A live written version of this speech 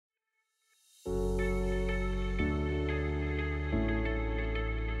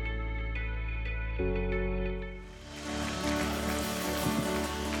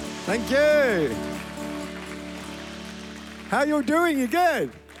Thank you. How you doing? You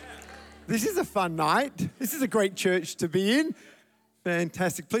good? This is a fun night. This is a great church to be in.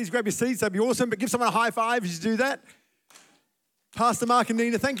 Fantastic. Please grab your seats. That'd be awesome. But give someone a high five as you do that. Pastor Mark and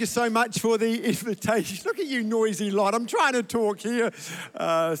Nina, thank you so much for the invitation. Look at you noisy lot. I'm trying to talk here.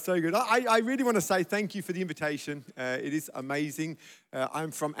 So good. I really want to say thank you for the invitation. It is amazing.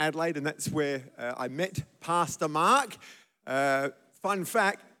 I'm from Adelaide, and that's where I met Pastor Mark. Fun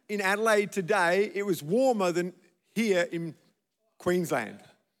fact, in Adelaide today, it was warmer than here in Queensland.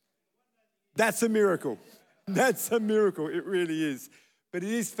 That's a miracle. That's a miracle. It really is. But it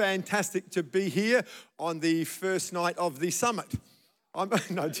is fantastic to be here on the first night of the summit. I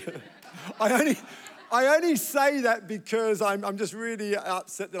only say that because I'm just really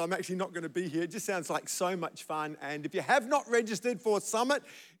upset that I'm actually not going to be here. It just sounds like so much fun. And if you have not registered for Summit,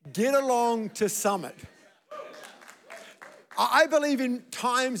 get along to Summit. I believe in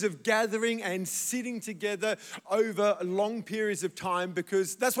times of gathering and sitting together over long periods of time,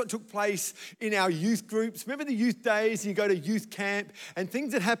 because that's what took place in our youth groups. Remember the youth days? You go to youth camp, and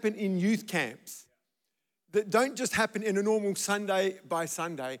things that happen in youth camps that don't just happen in a normal Sunday by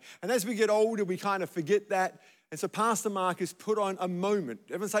Sunday. And as we get older, we kind of forget that. And so Pastor Mark has put on a moment.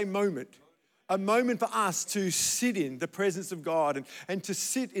 Everyone say moment. A moment for us to sit in the presence of God and to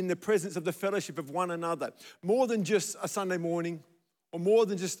sit in the presence of the fellowship of one another. More than just a Sunday morning or more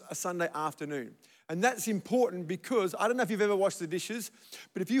than just a Sunday afternoon. And that's important because, I don't know if you've ever washed the dishes,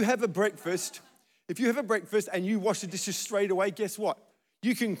 but if you have a breakfast and you wash the dishes straight away, guess what?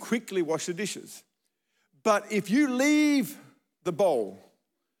 You can quickly wash the dishes. But if you leave the bowl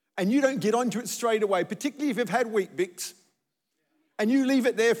and you don't get onto it straight away, particularly if you've had Weet-Bix, and you leave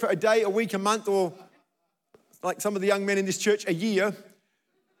it there for a day, a week, a month, or like some of the young men in this church, a year,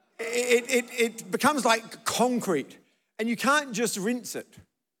 it becomes like concrete. And you can't just rinse it.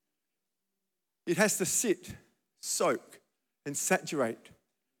 It has to sit, soak, and saturate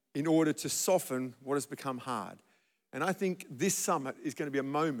in order to soften what has become hard. And I think this summit is going to be a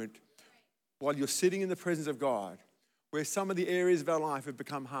moment while you're sitting in the presence of God, where some of the areas of our life have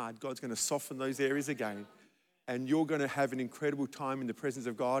become hard. God's going to soften those areas again. And you're going to have an incredible time in the presence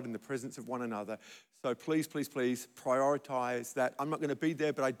of God, in the presence of one another. So please, please, please prioritize that. I'm not going to be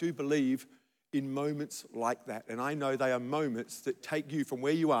there, but I do believe in moments like that. And I know they are moments that take you from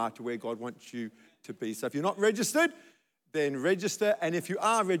where you are to where God wants you to be. So if you're not registered, then register. And if you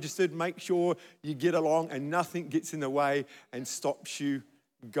are registered, make sure you get along and nothing gets in the way and stops you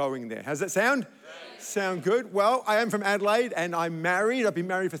going there. How's that sound? Yes. Sound good? Well, I am from Adelaide and I'm married. I've been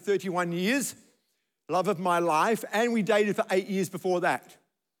married for 31 years. Love of my life, and we dated for 8 years before that.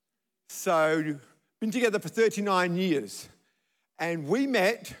 So, been together for 39 years. And we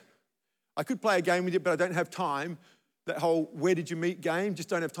met, I could play a game with you, but I don't have time. That whole where did you meet game, just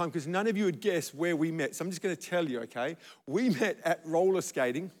don't have time, because none of you would guess where we met. So I'm just going to tell you, okay? We met at roller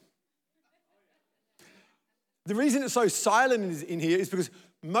skating. The reason it's so silent in here is because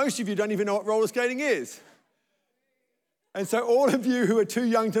most of you don't even know what roller skating is. And so all of you who are too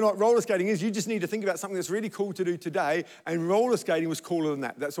young to know what roller skating is, you just need to think about something that's really cool to do today. And roller skating was cooler than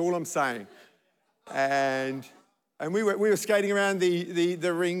that. That's all I'm saying. And we were skating around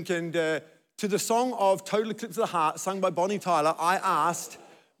the rink, and to the song of Total Eclipse of the Heart, sung by Bonnie Tyler, I asked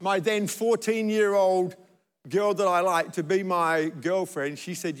my then 14-year-old girl that I liked to be my girlfriend.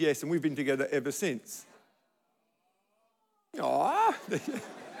 She said yes, and we've been together ever since. Aww,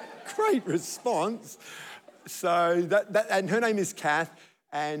 great response. So and her name is Kath,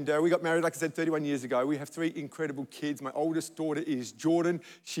 and we got married, like I said, 31 years ago. We have 3 incredible kids. My oldest daughter is Jordan.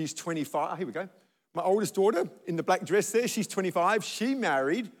 She's 25. Oh, here we go. My oldest daughter in the black dress there, she's 25. She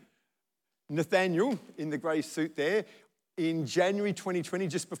married Nathaniel in the grey suit there in January 2020,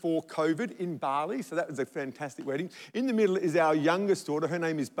 just before COVID, in Bali. So that was a fantastic wedding. In the middle is our youngest daughter. Her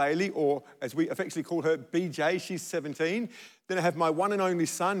name is Bailey, or as we affectionately call her, BJ. She's 17. Then I have my one and only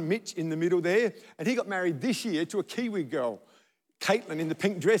son, Mitch, in the middle there. And he got married this year to a Kiwi girl, Caitlin, in the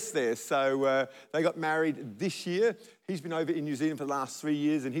pink dress there. So they got married this year. He's been over in New Zealand for the last 3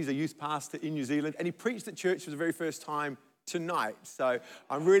 years, and he's a youth pastor in New Zealand. And he preached at church for the very first time tonight. So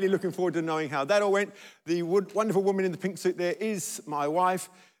I'm really looking forward to knowing how that all went. The wonderful woman in the pink suit there is my wife.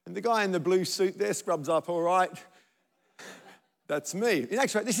 And the guy in the blue suit there scrubs up all right. That's me. In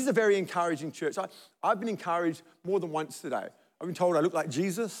actual fact, this is a very encouraging church. I've been encouraged more than once today. I've been told I look like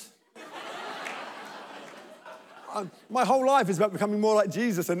Jesus. My whole life is about becoming more like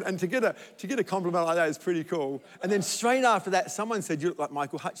Jesus, and to get a compliment like that is pretty cool. And then straight after that, someone said, you look like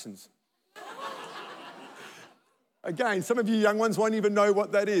Michael Hutchins. Again, some of you young ones won't even know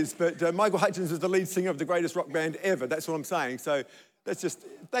what that is, but Michael Hutchins was the lead singer of the greatest rock band ever. That's what I'm saying. So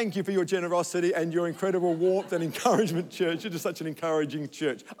Thank you for your generosity and your incredible warmth and encouragement, church. You're just such an encouraging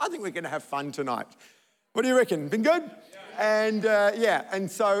church. I think we're going to have fun tonight. What do you reckon? Been good? Yeah. And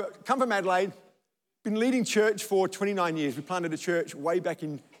so come from Adelaide, been leading church for 29 years. We planted a church way back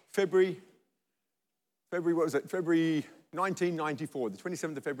in February 1994, the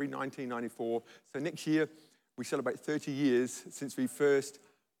 27th of February 1994. So next year, we celebrate 30 years since we first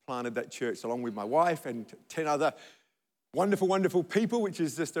planted that church, along with my wife and 10 other wonderful, wonderful people, which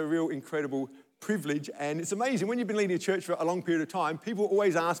is just a real incredible privilege. And it's amazing, when you've been leading a church for a long period of time, people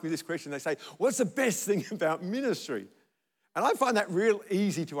always ask me this question. They say, what's the best thing about ministry? And I find that real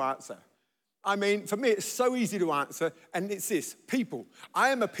easy to answer. I mean, for me, it's so easy to answer, and it's this: people. I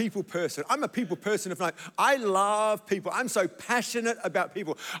am a people person. I'm a people person of life. I love people. I'm so passionate about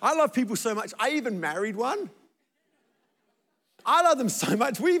people. I love people so much, I even married one. I love them so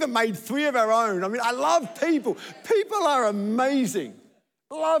much. We even made 3 of our own. I mean, I love people. People are amazing.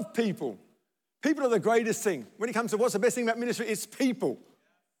 Love people. People are the greatest thing. When it comes to what's the best thing about ministry, it's people.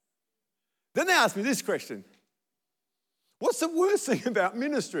 Then they ask me this question: what's the worst thing about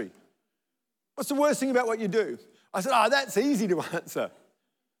ministry? What's the worst thing about what you do? I said, that's easy to answer.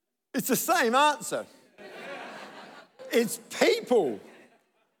 It's the same answer. It's people.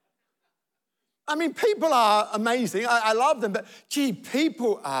 I mean, people are amazing. I love them, but gee,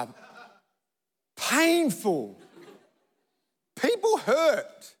 people are painful. People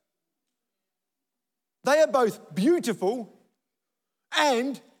hurt. They are both beautiful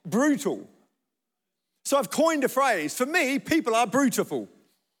and brutal. So I've coined a phrase. For me, people are brutiful.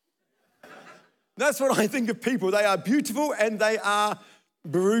 That's what I think of people. They are beautiful and they are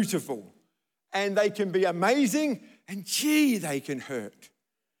brutiful. And they can be amazing, and gee, they can hurt.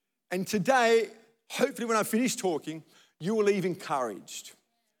 And today, hopefully when I finish talking, you will leave encouraged.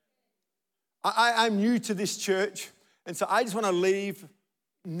 I'm new to this church, and so I just want to leave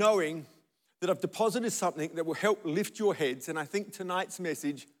knowing that I've deposited something that will help lift your heads. And I think tonight's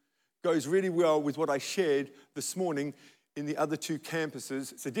message goes really well with what I shared this morning in the other 2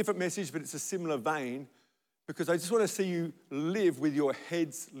 campuses. It's a different message, but it's a similar vein, because I just want to see you live with your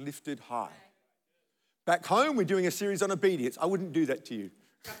heads lifted high. Back home, we're doing a series on obedience. I wouldn't do that to you.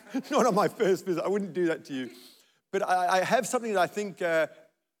 Not on my first visit. I wouldn't do that to you. But I have something that I think,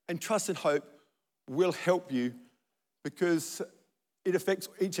 and trust and hope, will help you, because it affects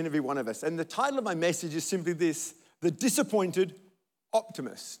each and every one of us. And the title of my message is simply this: The Disappointed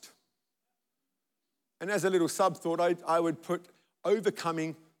Optimist. And as a little sub-thought, I would put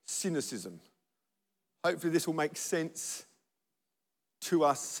overcoming cynicism. Hopefully this will make sense to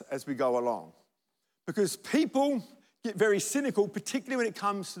us as we go along. Because people get very cynical, particularly when it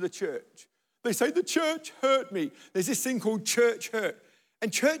comes to the church. They say, the church hurt me. There's this thing called church hurt.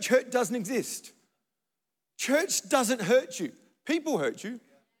 And church hurt doesn't exist. Church doesn't hurt you. People hurt you.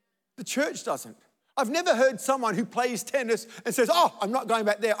 The church doesn't. I've never heard someone who plays tennis and says, I'm not going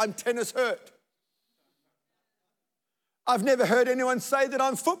back there, I'm tennis hurt. I've never heard anyone say that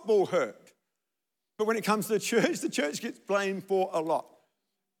I'm football hurt. But when it comes to the church gets blamed for a lot.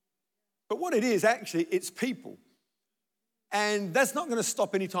 But what it is, actually, it's people. And that's not going to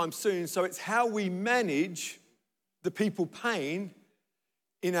stop anytime soon. So it's how we manage the people pain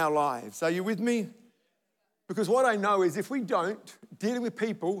in our lives. Are you with me? Because what I know is if we don't, dealing with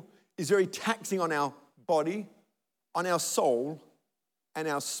people is very taxing on our body, on our soul, and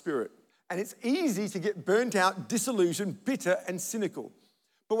our spirit. And it's easy to get burnt out, disillusioned, bitter, and cynical.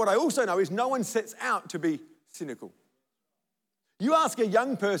 But what I also know is no one sets out to be cynical. You ask a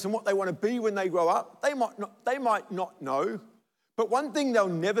young person what they want to be when they grow up, they might not know. But one thing they'll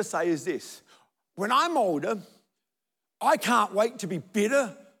never say is this: when I'm older, I can't wait to be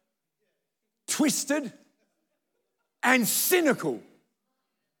bitter, twisted, and cynical.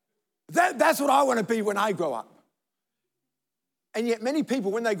 That's what I want to be when I grow up. And yet many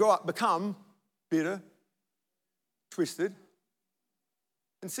people, when they grow up, become bitter, twisted,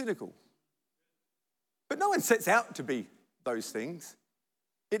 and cynical. But no one sets out to be those things.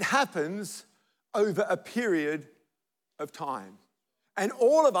 It happens over a period of time. And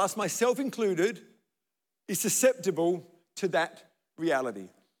all of us, myself included, is susceptible to that reality.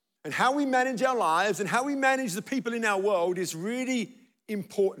 And how we manage our lives and how we manage the people in our world is really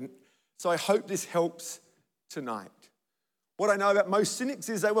important. So I hope this helps tonight. What I know about most cynics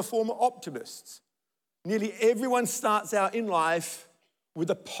is they were former optimists. Nearly everyone starts out in life with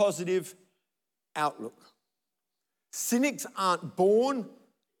a positive outlook. Cynics aren't born,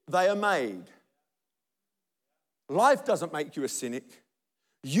 they are made. Life doesn't make you a cynic.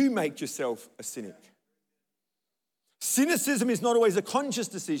 You make yourself a cynic. Cynicism is not always a conscious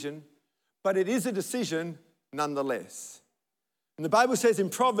decision, but it is a decision nonetheless. And the Bible says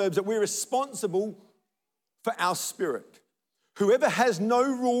in Proverbs that we're responsible for our spirit. Whoever has no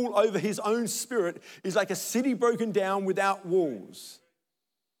rule over his own spirit is like a city broken down without walls.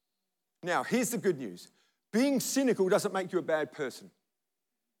 Now, here's the good news. Being cynical doesn't make you a bad person.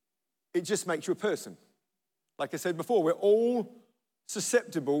 It just makes you a person. Like I said before, we're all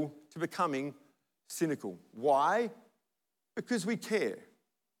susceptible to becoming cynical. Why? Because we care.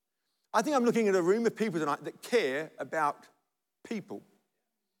 I think I'm looking at a room of people tonight that care about people.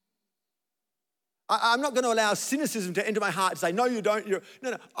 I'm not going to allow cynicism to enter my heart and say, no, you don't.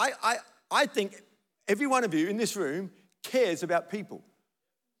 No. I think every one of you in this room cares about people.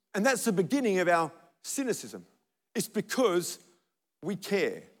 And that's the beginning of our cynicism. It's because we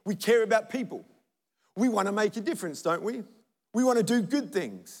care. We care about people. We want to make a difference, don't we? We want to do good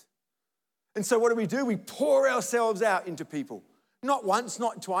things. And so what do? We pour ourselves out into people. Not once,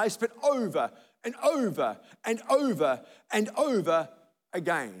 not twice, but over and over and over and over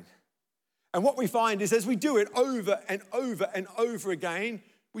again. And what we find is as we do it over and over and over again,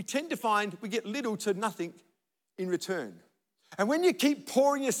 we tend to find we get little to nothing in return. And when you keep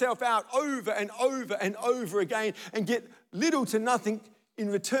pouring yourself out over and over and over again and get little to nothing in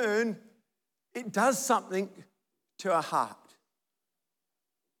return, it does something to our heart.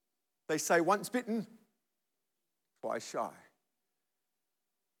 They say once bitten, twice shy.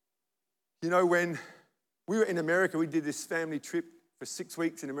 You know, when we were in America, we did this family trip for 6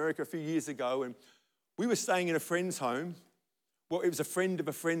 weeks in America a few years ago, and we were staying in a friend's home. Well, it was a friend of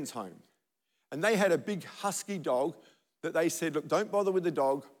a friend's home. And they had a big husky dog that they said, look, don't bother with the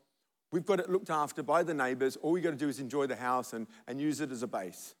dog. We've got it looked after by the neighbours. All we got to do is enjoy the house and use it as a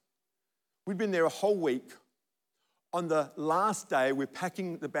base. We'd been there a whole week. On the last day, we're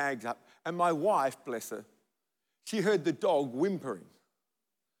packing the bags up, and my wife, bless her, she heard the dog whimpering.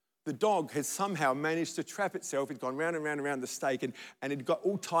 The dog had somehow managed to trap itself. It'd gone round and round and round the stake, and it got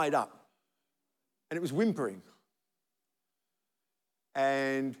all tied up. And it was whimpering.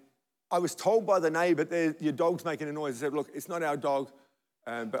 And I was told by the neighbour, your dog's making a noise. I said, look, it's not our dog,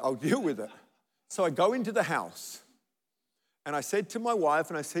 but I'll deal with it. So I go into the house, and I said to my wife,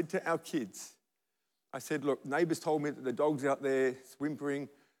 and I said to our kids, I said, look, neighbours told me that the dog's out there, it's whimpering.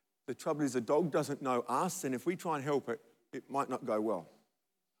 The trouble is the dog doesn't know us, and if we try and help it, it might not go well.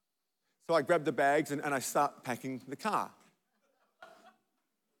 So I grab the bags and I start packing the car.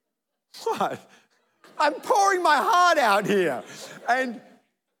 What? I'm pouring my heart out here. And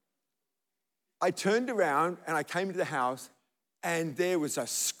I turned around and I came to the house, and there was a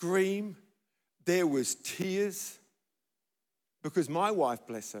scream, there was tears, because my wife,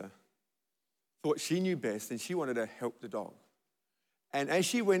 bless her, thought she knew best and she wanted to help the dog. And as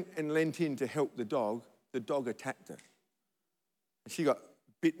she went and leant in to help the dog attacked her. And she got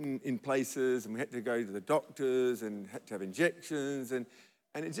bitten in places, and we had to go to the doctors and had to have injections, and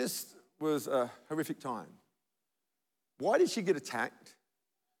it just was a horrific time. Why did she get attacked?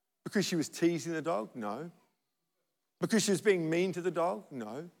 Because she was teasing the dog? No. Because she was being mean to the dog?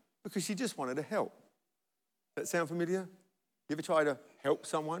 No. Because she just wanted to help. Does that sound familiar? You ever try to help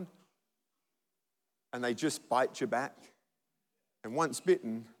someone and they just bite you back? And once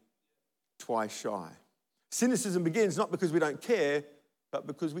bitten, twice shy. Cynicism begins not because we don't care, but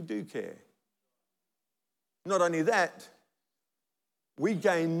because we do care. Not only that, we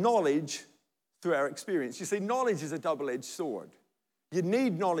gain knowledge through our experience. You see, knowledge is a double-edged sword. You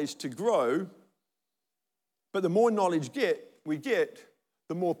need knowledge to grow, but the more knowledge we get,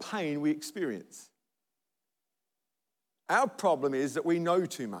 the more pain we experience. Our problem is that we know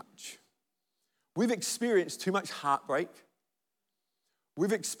too much. We've experienced too much heartbreak.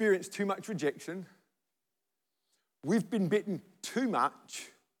 We've experienced too much rejection. We've been bitten too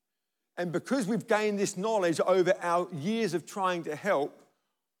much. And because we've gained this knowledge over our years of trying to help,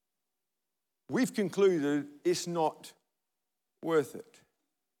 we've concluded it's not worth it.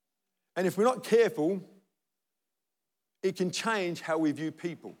 And if we're not careful, it can change how we view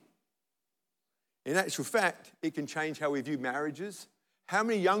people. In actual fact, it can change how we view marriages. How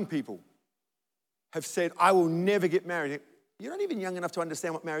many young people have said, I will never get married? You're not even young enough to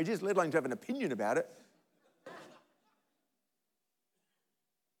understand what marriage is, let alone to have an opinion about it.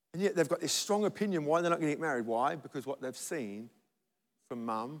 And yet they've got this strong opinion why they're not going to get married. Why? Because what they've seen from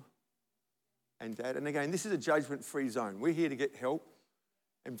mum and dad. And again, this is a judgment-free zone. We're here to get help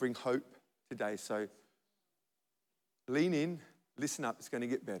and bring hope today. So lean in, listen up, it's going to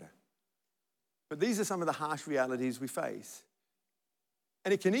get better. But these are some of the harsh realities we face.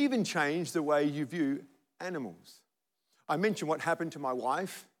 And it can even change the way you view animals. I mentioned what happened to my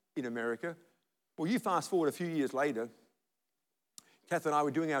wife in America. Well, you fast forward a few years later, Kath and I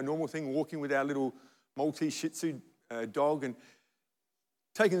were doing our normal thing, walking with our little Maltese Shih Tzu dog, and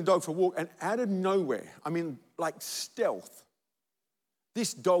taking the dog for a walk, and out of nowhere, I mean, like stealth,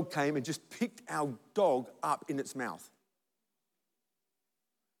 this dog came and just picked our dog up in its mouth.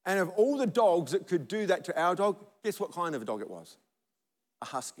 And of all the dogs that could do that to our dog, guess what kind of a dog it was? A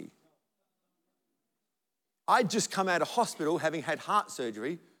husky. I'd just come out of hospital having had heart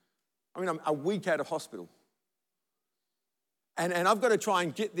surgery. I mean, I'm a week out of hospital. And I've got to try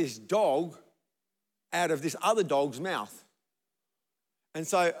and get this dog out of this other dog's mouth. And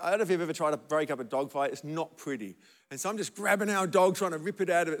so I don't know if you've ever tried to break up a dog fight. It's not pretty. And so I'm just grabbing our dog, trying to rip it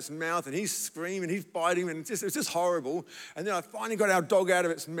out of its mouth, and he's screaming, he's biting, and it's just horrible. And then I finally got our dog out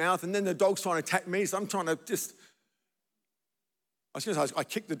of its mouth, and then the dog's trying to attack me, so I'm trying to just... I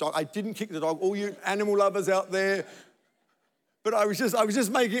kicked the dog. I didn't kick the dog. All you animal lovers out there. But I was just going,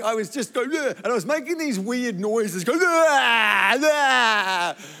 and I was making these weird noises, go,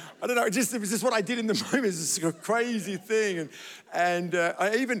 I don't know, it was just what I did in the moment. It's just a crazy thing. And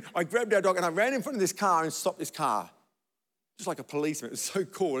I grabbed our dog and I ran in front of this car and stopped this car. Just like a policeman. It was so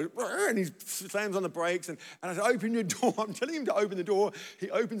cool. And he slams on the brakes and I said, open your door. I'm telling him to open the door. He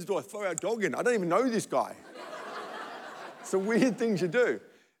opens the door. I throw our dog in. I don't even know this guy. It's the weird things you do.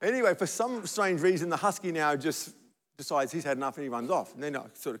 Anyway, for some strange reason, the husky now just decides he's had enough and he runs off. And then I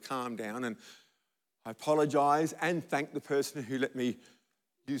sort of calm down and I apologize and thank the person who let me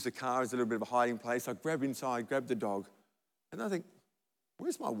use the car as a little bit of a hiding place. I grab inside, grab the dog, and I think,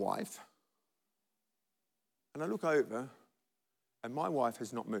 where's my wife? And I look over, and my wife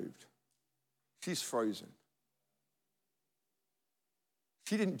has not moved. She's frozen.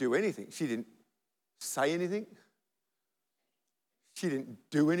 She didn't do anything. She didn't say anything. She didn't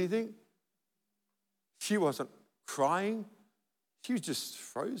do anything. She wasn't crying. She was just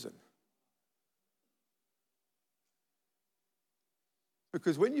frozen.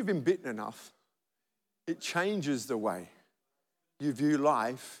 Because when you've been bitten enough, it changes the way you view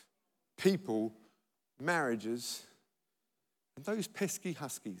life, people, marriages, and those pesky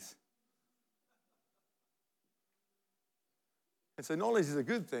huskies. And so knowledge is a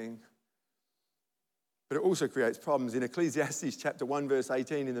good thing, but it also creates problems. In Ecclesiastes chapter 1, verse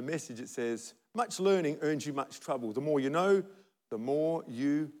 18, in the Message, it says, much learning earns you much trouble. The more you know, the more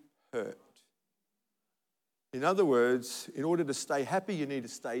you hurt. In other words, in order to stay happy, you need to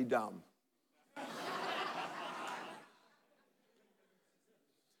stay dumb.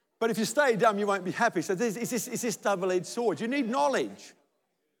 But if you stay dumb, you won't be happy. So it's this double-edged sword. You need knowledge.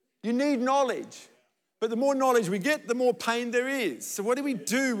 You need knowledge. But the more knowledge we get, the more pain there is. So what do we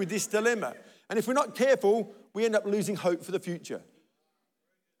do with this dilemma? And if we're not careful, we end up losing hope for the future.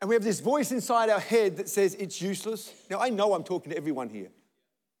 And we have this voice inside our head that says it's useless. Now, I know I'm talking to everyone here.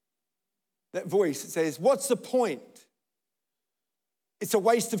 That voice that says, what's the point? It's a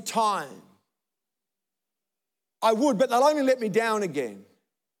waste of time. I would, but they'll only let me down again.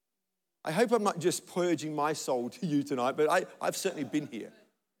 I hope I'm not just purging my soul to you tonight, but I've certainly been here.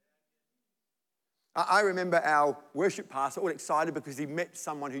 I remember our worship pastor all excited because he met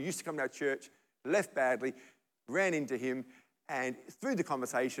someone who used to come to our church, left badly, ran into him, and through the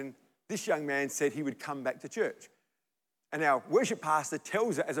conversation, this young man said he would come back to church. And our worship pastor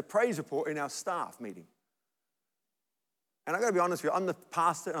tells it as a praise report in our staff meeting. And I've got to be honest with you, I'm the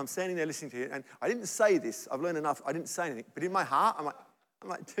pastor and I'm standing there listening to it, and I didn't say this. I've learned enough. I didn't say anything. But in my heart, I'm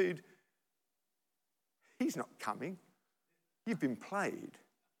like, dude, he's not coming. You've been played.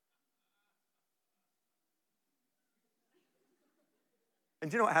 And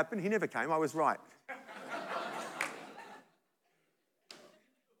do you know what happened? He never came. I was right.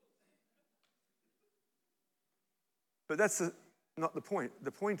 But that's not the point.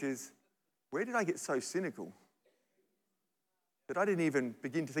 The point is, where did I get so cynical that I didn't even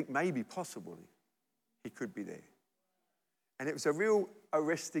begin to think maybe, possibly, he could be there? And it was a real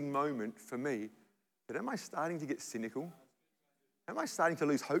arresting moment for me that am I starting to get cynical? Am I starting to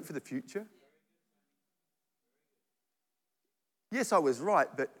lose hope for the future? Yes, I was right,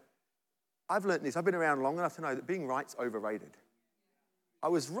 but I've learned this. I've been around long enough to know that being right's overrated. I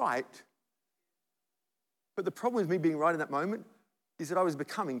was right, but the problem with me being right in that moment is that I was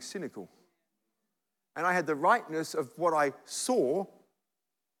becoming cynical. And I had the rightness of what I saw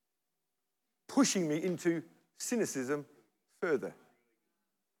pushing me into cynicism further.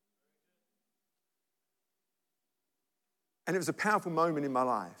 And it was a powerful moment in my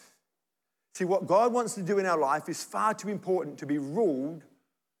life. See, what God wants to do in our life is far too important to be ruled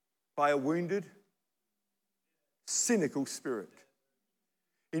by a wounded, cynical spirit.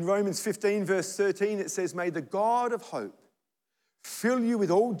 In Romans 15, verse 13, it says, may the God of hope fill you with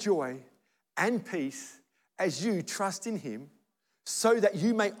all joy and peace as you trust in him, so that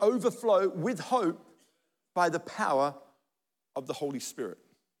you may overflow with hope by the power of the Holy Spirit.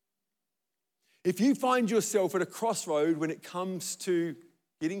 If you find yourself at a crossroad when it comes to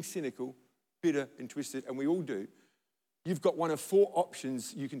getting cynical, bitter and twisted, and we all do, you've got one of 4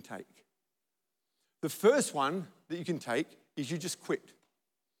 options you can take. The first one that you can take is you just quit.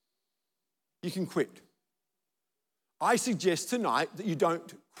 You can quit. I suggest tonight that you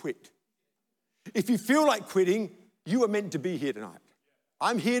don't quit. If you feel like quitting, you are meant to be here tonight.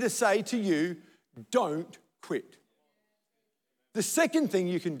 I'm here to say to you, don't quit. The second thing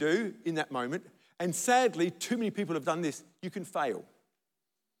you can do in that moment, and sadly, too many people have done this, you can fail.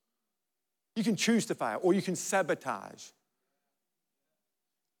 You can choose to fail, or you can sabotage.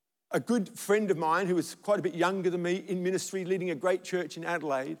 A good friend of mine who was quite a bit younger than me in ministry, leading a great church in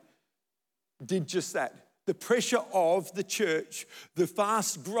Adelaide, did just that. The pressure of the church, the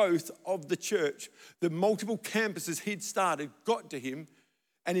fast growth of the church, the multiple campuses he'd started got to him,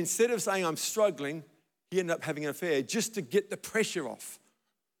 and instead of saying, I'm struggling, he ended up having an affair just to get the pressure off.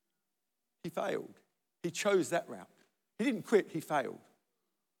 He failed. He chose that route. He didn't quit, he failed.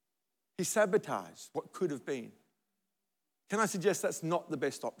 He sabotaged what could have been. Can I suggest that's not the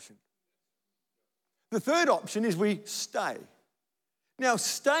best option? The third option is we stay. Now,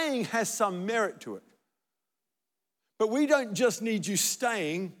 staying has some merit to it. But we don't just need you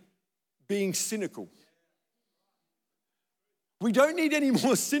staying being cynical. We don't need any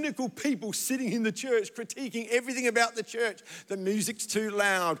more cynical people sitting in the church critiquing everything about the church. The music's too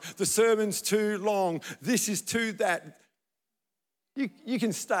loud, the sermon's too long, this is too that. You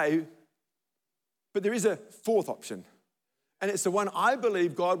can stay, but there is a fourth option. And it's the one I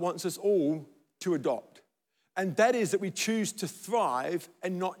believe God wants us all to adopt. And that is that we choose to thrive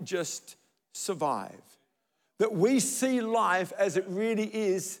and not just survive. That we see life as it really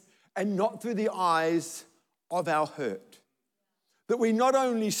is and not through the eyes of our hurt. That we not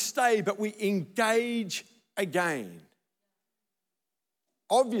only stay, but we engage again.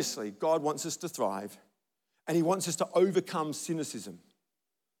 Obviously, God wants us to thrive and he wants us to overcome cynicism.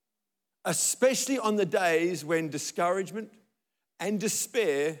 Especially on the days when discouragement and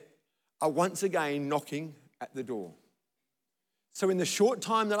despair are once again knocking at the door. So in the short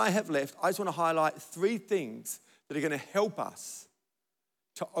time that I have left, I just want to highlight 3 things that are going to help us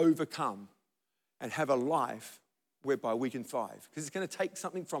to overcome and have a life whereby we can thrive. Because it's going to take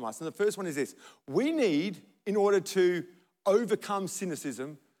something from us. And the first one is this. We need, in order to overcome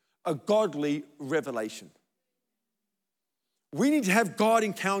cynicism, a godly revelation. We need to have God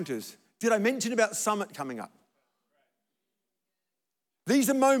encounters. Did I mention about Summit coming up? These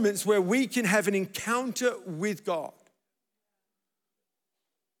are moments where we can have an encounter with God.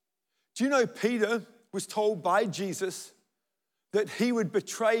 Do you know Peter was told by Jesus that he would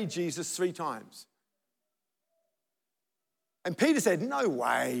betray Jesus 3 times? And Peter said, no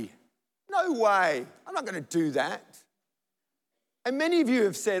way, I'm not going to do that. And many of you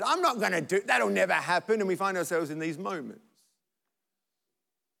have said, I'm not going to do, that'll never happen. And we find ourselves in these moments.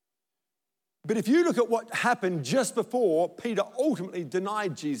 But if you look at what happened just before Peter ultimately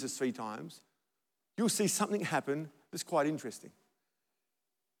denied Jesus 3 times, you'll see something happen that's quite interesting.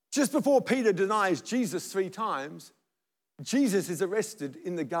 Just before Peter denies Jesus 3 times, Jesus is arrested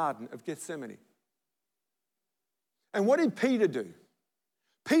in the Garden of Gethsemane. And what did Peter do?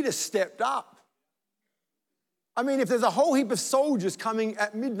 Peter stepped up. I mean, if there's a whole heap of soldiers coming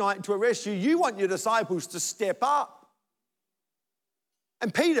at midnight to arrest you, you want your disciples to step up.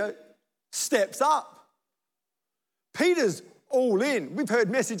 And Peter steps up. Peter's all in. We've heard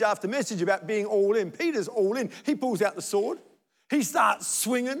message after message about being all in. Peter's all in. He pulls out the sword. He starts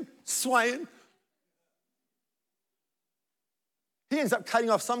swinging, swaying. He ends up cutting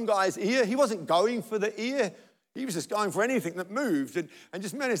off some guy's ear. He wasn't going for the ear. He was just going for anything that moved and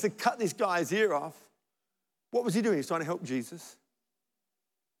just managed to cut this guy's ear off. What was he doing? He was trying to help Jesus.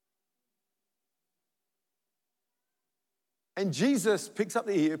 And Jesus picks up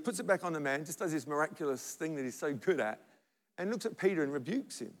the ear, puts it back on the man, just does this miraculous thing that he's so good at, and looks at Peter and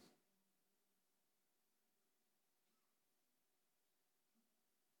rebukes him.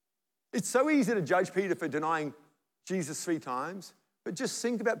 It's so easy to judge Peter for denying Jesus 3 times, but just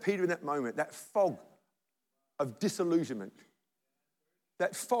think about Peter in that moment, that fog of disillusionment,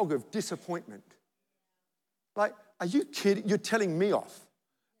 that fog of disappointment. Like, are you kidding? You're telling me off.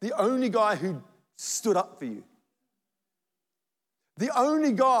 The only guy who stood up for you. The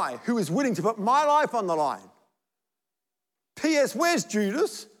only guy who is willing to put my life on the line. P.S. Where's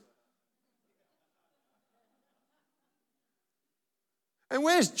Judas? And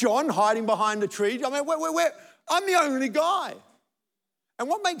where's John hiding behind the tree? I mean, where? I'm the only guy. And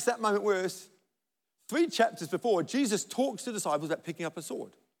what makes that moment worse, 3 chapters before, Jesus talks to the disciples about picking up a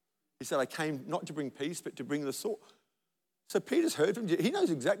sword. He said, I came not to bring peace, but to bring the sword. So Peter's heard from Jesus. He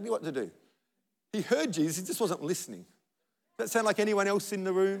knows exactly what to do. He heard Jesus, he just wasn't listening. Does that sound like anyone else in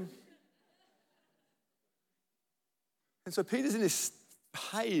the room? And so Peter's in this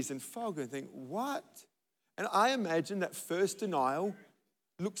haze and fog and think, what? And I imagine that first denial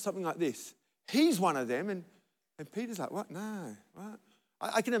looks something like this. He's one of them, and Peter's like, what? No, what?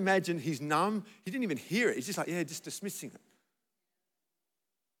 I can imagine he's numb. He didn't even hear it. He's just like, yeah, just dismissing it.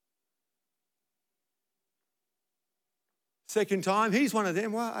 Second time, he's one of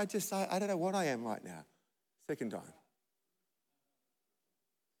them. Well, I don't know what I am right now. Second time.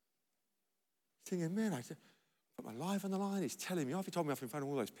 Thinking, man, I put my life on the line. He's telling me off. He told me off in front of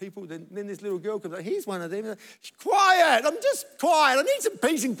all those people. Then this little girl comes like, he's one of them. Like, quiet. I'm just quiet. I need some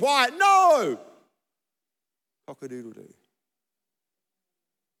peace and quiet. No. Cock-a-doodle-doo.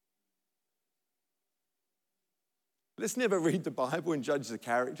 Let's never read the Bible and judge the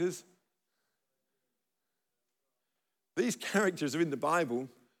characters. These characters are in the Bible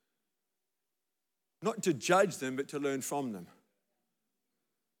not to judge them, but to learn from them.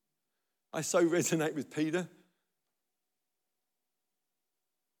 I so resonate with Peter.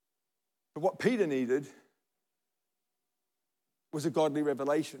 But what Peter needed was a godly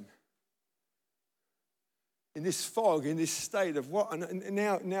revelation. In this fog, in this state of what, and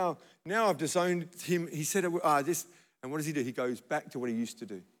now I've disowned him. He said, this, and what does he do? He goes back to what he used to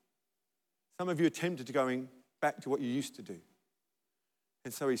do. Some of you are tempted to going back to what you used to do.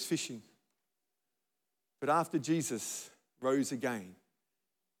 And so he's fishing. But after Jesus rose again,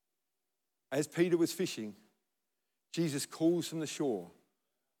 as Peter was fishing, Jesus calls from the shore.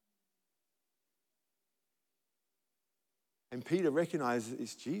 And Peter recognizes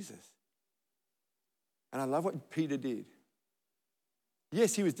it's Jesus. And I love what Peter did.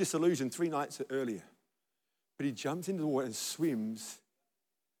 Yes, he was disillusioned 3 nights earlier, but he jumps into the water and swims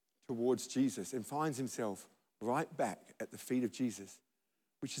towards Jesus and finds himself right back at the feet of Jesus,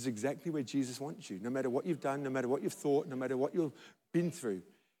 which is exactly where Jesus wants you. No matter what you've done, no matter what you've thought, no matter what you've been through,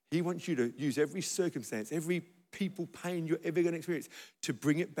 he wants you to use every circumstance, every people pain you're ever going to experience to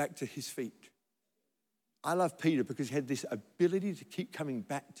bring it back to his feet. I love Peter because he had this ability to keep coming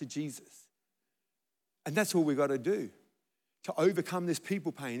back to Jesus. And that's all we've got to do. To overcome this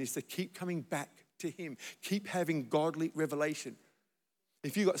people pain is to keep coming back to him. Keep having godly revelation.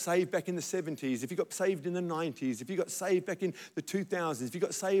 If you got saved back in the 70s, if you got saved in the 90s, if you got saved back in the 2000s, if you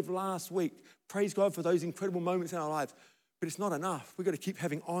got saved last week, praise God for those incredible moments in our lives. But it's not enough. We've got to keep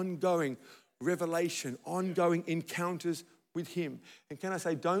having ongoing revelation, ongoing encounters with him. And can I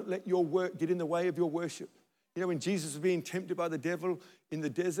say, don't let your work get in the way of your worship. You know, when Jesus was being tempted by the devil in the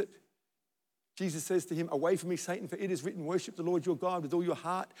desert, Jesus says to him, away from me, Satan, for it is written, worship the Lord your God with all your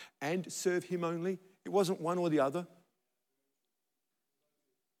heart and serve him only. It wasn't one or the other.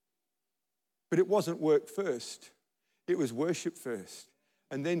 But it wasn't work first. It was worship first.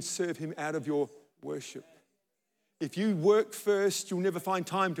 And then serve him out of your worship. If you work first, you'll never find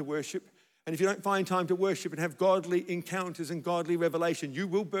time to worship. And if you don't find time to worship and have godly encounters and godly revelation, you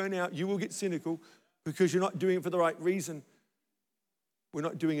will burn out, you will get cynical because you're not doing it for the right reason. We're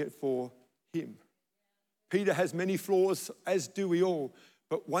not doing it for him. Peter has many flaws, as do we all.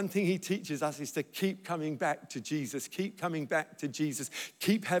 But one thing he teaches us is to keep coming back to Jesus. Keep coming back to Jesus.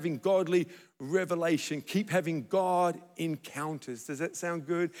 Keep having godly revelation. Keep having God encounters. Does that sound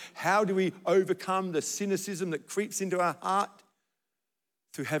good? How do we overcome the cynicism that creeps into our heart?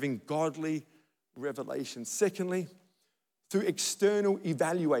 Through having godly revelation. Secondly, through external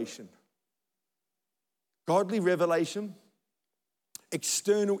evaluation. Godly revelation,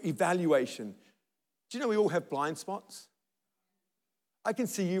 external evaluation. Do you know we all have blind spots? I can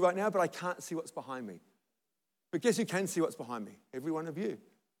see you right now, but I can't see what's behind me. But guess who can see what's behind me? Every one of you.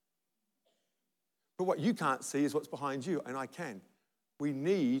 But what you can't see is what's behind you, and I can. We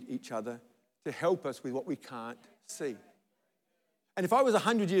need each other to help us with what we can't see. And if I was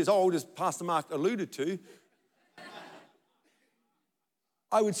 100 years old, as Pastor Mark alluded to,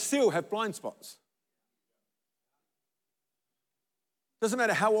 I would still have blind spots. Doesn't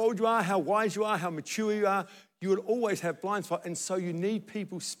matter how old you are, how wise you are, how mature you are, you will always have blind spots. And so you need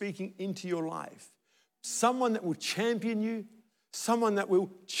people speaking into your life. Someone that will champion you, someone that will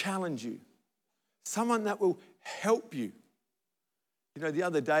challenge you, someone that will help you. You know, the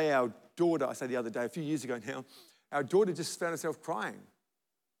other day, our daughter, I say the other day, a few years ago now, our daughter just found herself crying.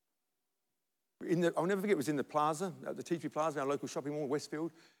 I'll never forget, it was in the plaza, at the TV Plaza, our local shopping mall,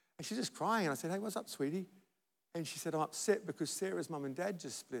 Westfield. And she's just crying. And I said, hey, what's up, sweetie? And she said, I'm upset because Sarah's mum and dad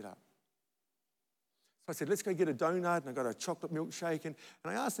just split up. So I said, let's go get a donut. And I got a chocolate milkshake. And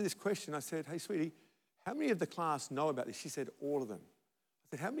I asked her this question. I said, hey, sweetie, how many of the class know about this? She said, all of them.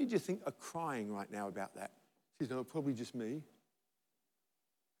 I said, how many do you think are crying right now about that? She said, no, probably just me.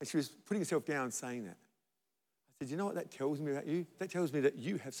 And she was putting herself down saying that. I said, you know what that tells me about you? That tells me that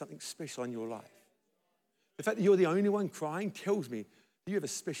you have something special in your life. The fact that you're the only one crying tells me that you have a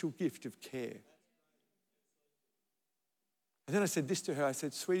special gift of care. And then I said this to her. I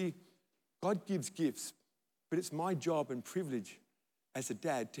said, sweetie, God gives gifts, but it's my job and privilege as a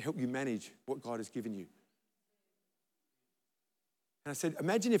dad to help you manage what God has given you. And I said,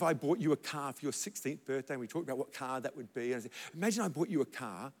 imagine if I bought you a car for your 16th birthday, and we talked about what car that would be. And I said, imagine I bought you a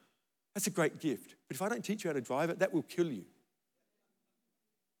car. That's a great gift. But if I don't teach you how to drive it, that will kill you.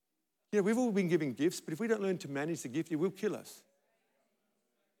 You know, we've all been given gifts, but if we don't learn to manage the gift, it will kill us.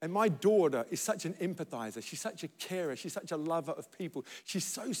 And my daughter is such an empathizer. She's such a carer. She's such a lover of people. She's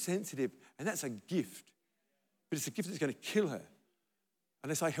so sensitive, and that's a gift. But it's a gift that's going to kill her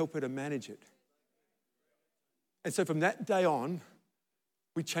unless I help her to manage it. And so from that day on,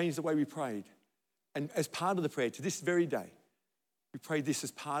 we changed the way we prayed. And as part of the prayer, to this very day, we prayed this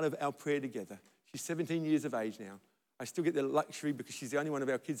as part of our prayer together. She's 17 years of age now. I still get the luxury because she's the only one of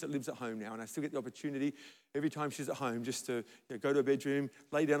our kids that lives at home now, and I still get the opportunity every time she's at home just to go to her bedroom,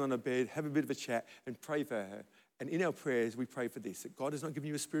 lay down on her bed, have a bit of a chat, and pray for her. And in our prayers, we pray for this, that God has not given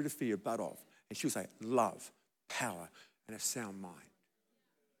you a spirit of fear, but of, and she'll say, love, power, and a sound mind.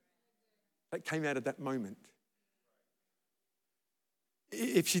 That came out of that moment.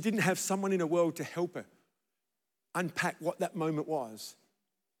 If she didn't have someone in her world to help her unpack what that moment was,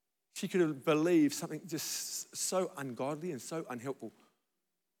 she could have believed something just so ungodly and so unhelpful.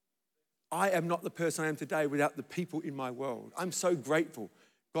 I am not the person I am today without the people in my world. I'm so grateful.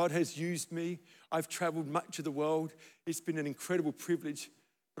 God has used me. I've traveled much of the world. It's been an incredible privilege.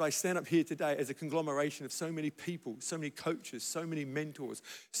 But I stand up here today as a conglomeration of so many people, so many coaches, so many mentors,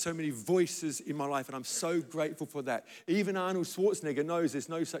 so many voices in my life, and I'm so grateful for that. Even Arnold Schwarzenegger knows there's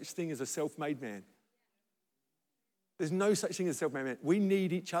no such thing as a self-made man. There's no such thing as a self-made man. We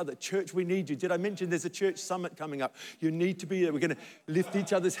need each other. Church, we need you. Did I mention there's a church summit coming up? You need to be there. We're going to lift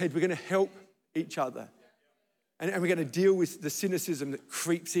each other's head. We're going to help each other. And we're going to deal with the cynicism that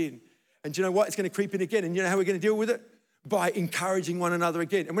creeps in. And do you know what? It's going to creep in again. And you know how we're going to deal with it? By encouraging one another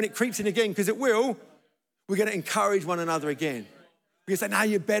again. And when it creeps in again, because it will, we're going to encourage one another again. We're going to say, no,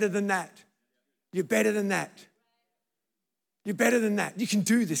 you're better than that. You're better than that. You're better than that. You can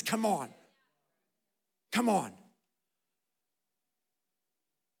do this. Come on. Come on.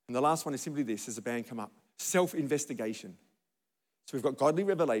 And the last one is simply this, as the band come up, self-investigation. So we've got godly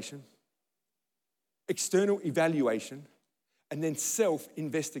revelation, external evaluation, and then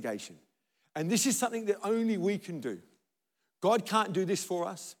self-investigation. And this is something that only we can do. God can't do this for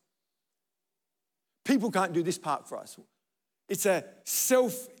us. People can't do this part for us. It's a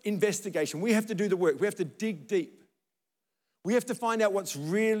self-investigation. We have to do the work. We have to dig deep. We have to find out what's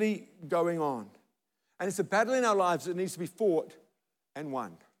really going on. And it's a battle in our lives that needs to be fought and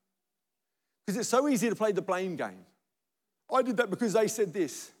won. Because it's so easy to play the blame game. I did that because they said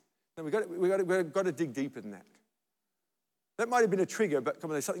this. No, we've got to dig deeper than that. That might have been a trigger, but come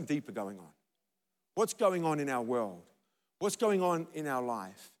on, there's something deeper going on. What's going on in our world? What's going on in our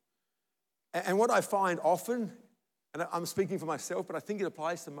life? And what I find often, and I'm speaking for myself, but I think it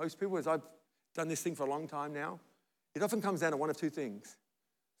applies to most people, as I've done this thing for a long time now, it often comes down to one of two things,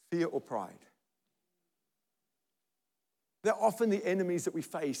 fear or pride. They're often the enemies that we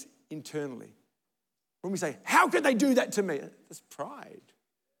face internally. When we say, how could they do that to me? That's pride.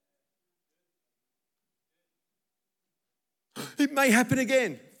 It may happen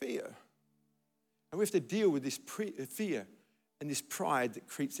again, fear. And we have to deal with this fear and this pride that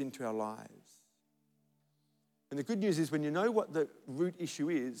creeps into our lives. And the good news is when you know what the root issue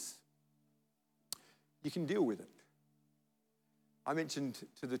is, you can deal with it. I mentioned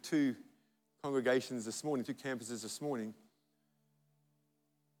to the two congregations this morning, two campuses this morning,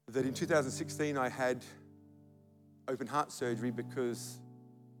 that in 2016 I had open heart surgery because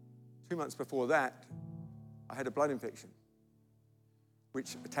 2 months before that I had a blood infection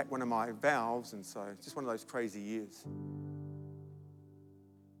which attacked one of my valves, and so it's just one of those crazy years.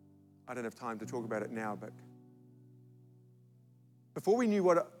 I don't have time to talk about it now, but before we knew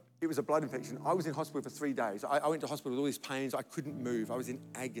it was a blood infection, I was in hospital for 3 days. I went to hospital with all these pains. I couldn't move. I was in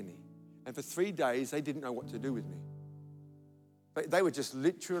agony. And for 3 days, they didn't know what to do with me. They were just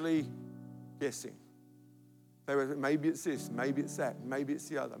literally guessing. They were, maybe it's this, maybe it's that, maybe it's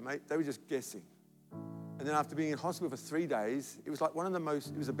the other. They were just guessing. And then after being in hospital for 3 days, it was like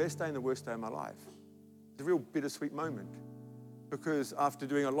it was the best day and the worst day of my life. It's a real bittersweet moment because after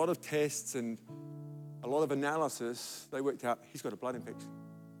doing a lot of tests and a lot of analysis, they worked out he's got a blood infection.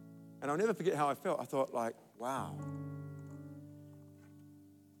 And I'll never forget how I felt. I thought wow,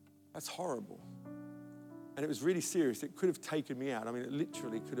 that's horrible. And it was really serious. It could have taken me out. I mean, it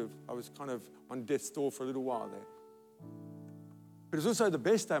literally could have. I was kind of on death's door for a little while there. But it was also the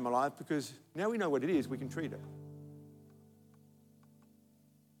best day of my life because now we know what it is, we can treat it.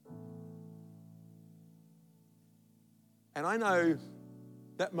 And I know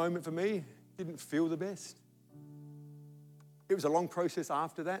that moment for me didn't feel the best. It was a long process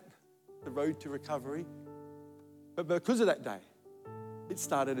after that, the road to recovery. But because of that day, it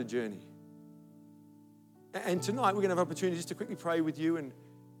started a journey. And tonight we're going to have an opportunity just to quickly pray with you and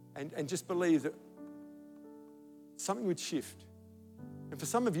just believe that something would shift. And for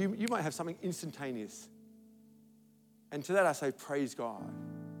some of you, you might have something instantaneous. And to that I say, praise God.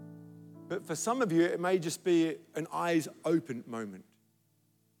 But for some of you, it may just be an eyes open moment.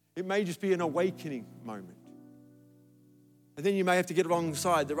 It may just be an awakening moment. And then you may have to get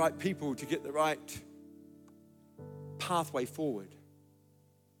alongside the right people to get the right pathway forward.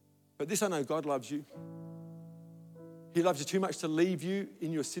 But this I know, God loves you. He loves you too much to leave you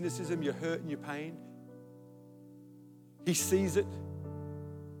in your cynicism, your hurt and your pain. He sees it.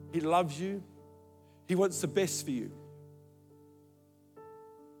 He loves you. He wants the best for you.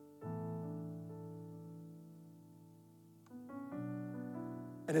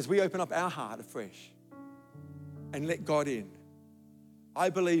 And as we open up our heart afresh and let God in, I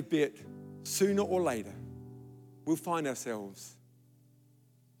believe, be it sooner or later, we'll find ourselves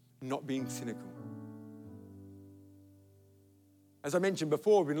not being cynical. As I mentioned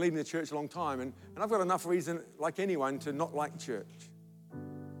before, we've been leading the church a long time, and I've got enough reason, like anyone, to not like church.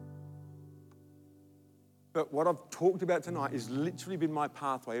 But what I've talked about tonight has literally been my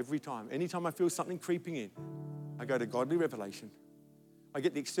pathway every time. Anytime I feel something creeping in, I go to godly revelation. I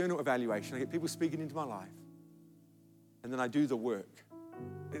get the external evaluation. I get people speaking into my life. And then I do the work.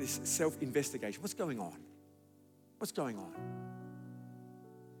 This self-investigation. What's going on? What's going on?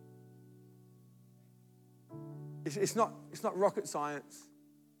 It's not rocket science.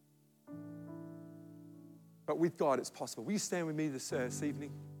 But with God, it's possible. Will you stand with me this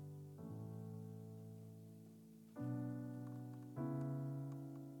evening?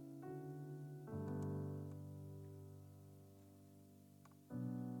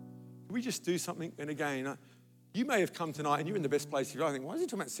 Can we just do something? And again, you may have come tonight and you're in the best place of your life. I think, why is he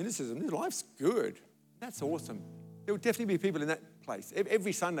talking about cynicism? Life's good. That's awesome. There will definitely be people in that place.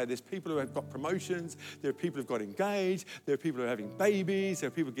 Every Sunday, there's people who have got promotions. There are people who have got engaged. There are people who are having babies. There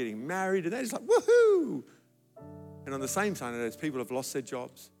are people getting married. And they're just like, woohoo! And on the same Sunday, there's people who have lost their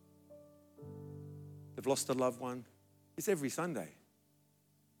jobs. They've lost a loved one. It's every Sunday.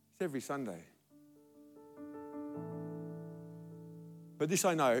 It's every Sunday. But this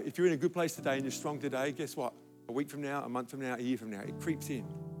I know, if you're in a good place today and you're strong today, guess what? A week from now, a month from now, a year from now, it creeps in.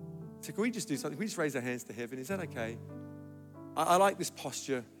 So can we just do something? Can we just raise our hands to heaven? Is that okay? I like this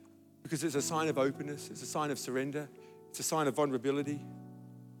posture because it's a sign of openness. It's a sign of surrender. It's a sign of vulnerability.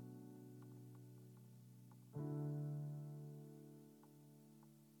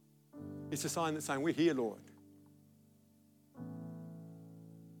 It's a sign that's saying, we're here, Lord.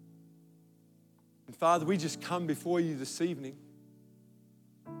 And Father, we just come before you this evening.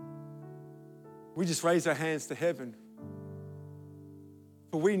 We just raise our hands to heaven.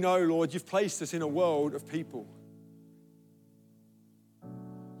 For we know, Lord, you've placed us in a world of people.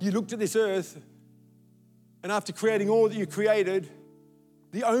 You looked at this earth, and after creating all that you created,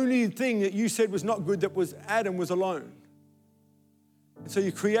 the only thing that you said was not good, that was Adam, was alone. And so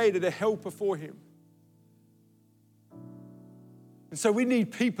you created a helper for him. And so we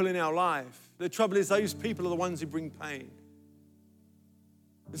need people in our life. The trouble is, those people are the ones who bring pain.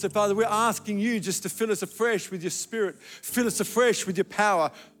 And so, Father, we're asking you just to fill us afresh with your Spirit, fill us afresh with your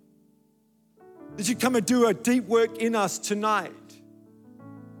power, that you come and do a deep work in us tonight,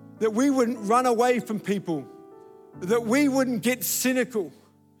 that we wouldn't run away from people, that we wouldn't get cynical,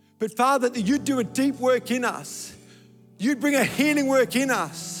 but Father, that you'd do a deep work in us, you'd bring a healing work in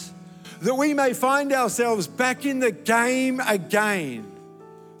us, that we may find ourselves back in the game again,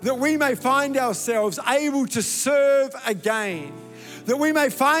 that we may find ourselves able to serve again, that we may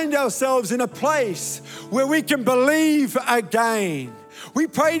find ourselves in a place where we can believe again. We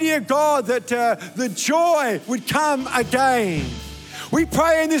pray, dear God, that the joy would come again. We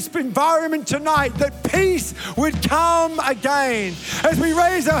pray in this environment tonight that peace would come again. As we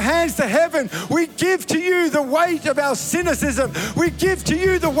raise our hands to heaven, we give to you the weight of our cynicism. We give to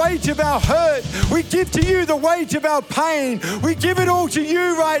you the weight of our hurt. We give to you the weight of our pain. We give it all to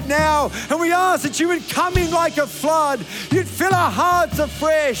you right now. And we ask that you would come in like a flood. You'd fill our hearts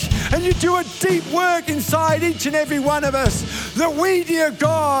afresh. And you'd do a deep work inside each and every one of us. that we, dear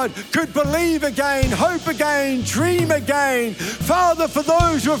God, could believe again, hope again, dream again. Father, for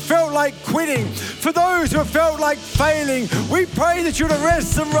those who have felt like quitting, for those who have felt like failing, we pray that you'd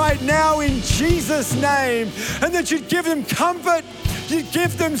arrest them right now in Jesus' name, and that you'd give them comfort, you'd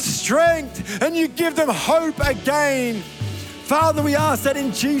give them strength, and you'd give them hope again. Father, we ask that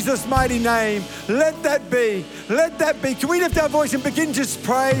in Jesus' mighty name. Let that be. Let that be. Can we lift our voice and begin to just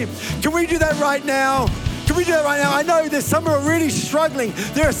pray? Can we do that right now? Can we do that right now? I know there's some who are really struggling.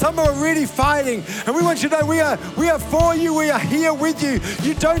 There are some who are really fighting. And we want you to know we are for you. We are here with you.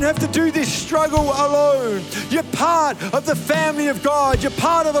 You don't have to do this struggle alone. You're part of the family of God. You're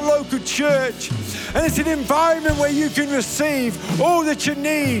part of the local church. And it's an environment where you can receive all that you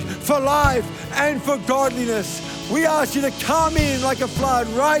need for life and for godliness. We ask you to come in like a flood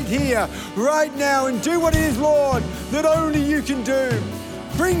right here, right now, and do what it is, Lord, that only you can do.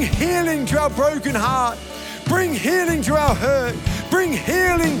 Bring healing to our broken heart. Bring healing to our hurt. Bring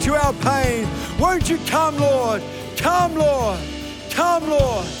healing to our pain. Won't you come, Lord? Come, Lord. Come,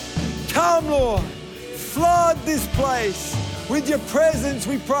 Lord. Come, Lord. Flood this place with your presence,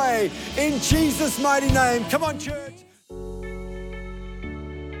 we pray, in Jesus' mighty name. Come on, church.